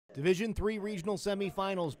Division III regional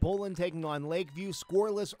semifinals, Poland taking on Lakeview,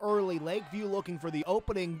 scoreless early. Lakeview looking for the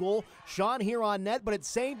opening goal. Shot here on net, but it's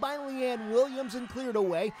saved by Leanne Williams and cleared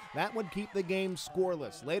away. That would keep the game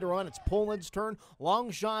scoreless. Later on, it's Poland's turn.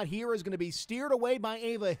 Long shot here is going to be steered away by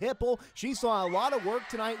Ava Hippel. She saw a lot of work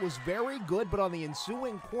tonight, was very good, but on the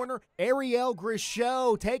ensuing corner, Ariel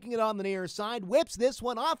Grishow taking it on the near side, whips this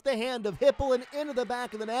one off the hand of Hippel and into the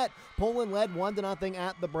back of the net. Poland led 1-0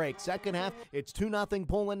 at the break. Second half, it's 2-0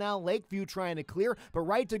 Poland now. Lakeview trying to clear, but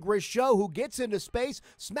right to Grishow, who gets into space,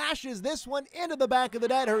 smashes this one into the back of the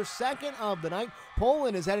net, her second of the night.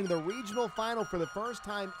 Poland is heading to the regional final for the first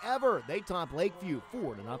time ever. They top Lakeview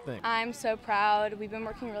 4-0. I'm so proud. We've been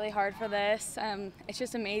working really hard for this. It's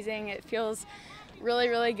just amazing. It feels really,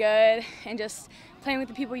 really good, and just playing with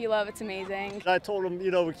the people you love, it's amazing. I told them,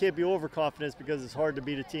 we can't be overconfident because it's hard to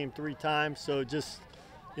beat a team 3 times, so just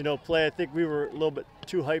play. I think we were a little bit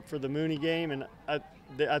too hyped for the Mooney game, and I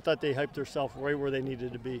thought they hyped themselves right where they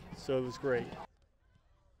needed to be, so it was great.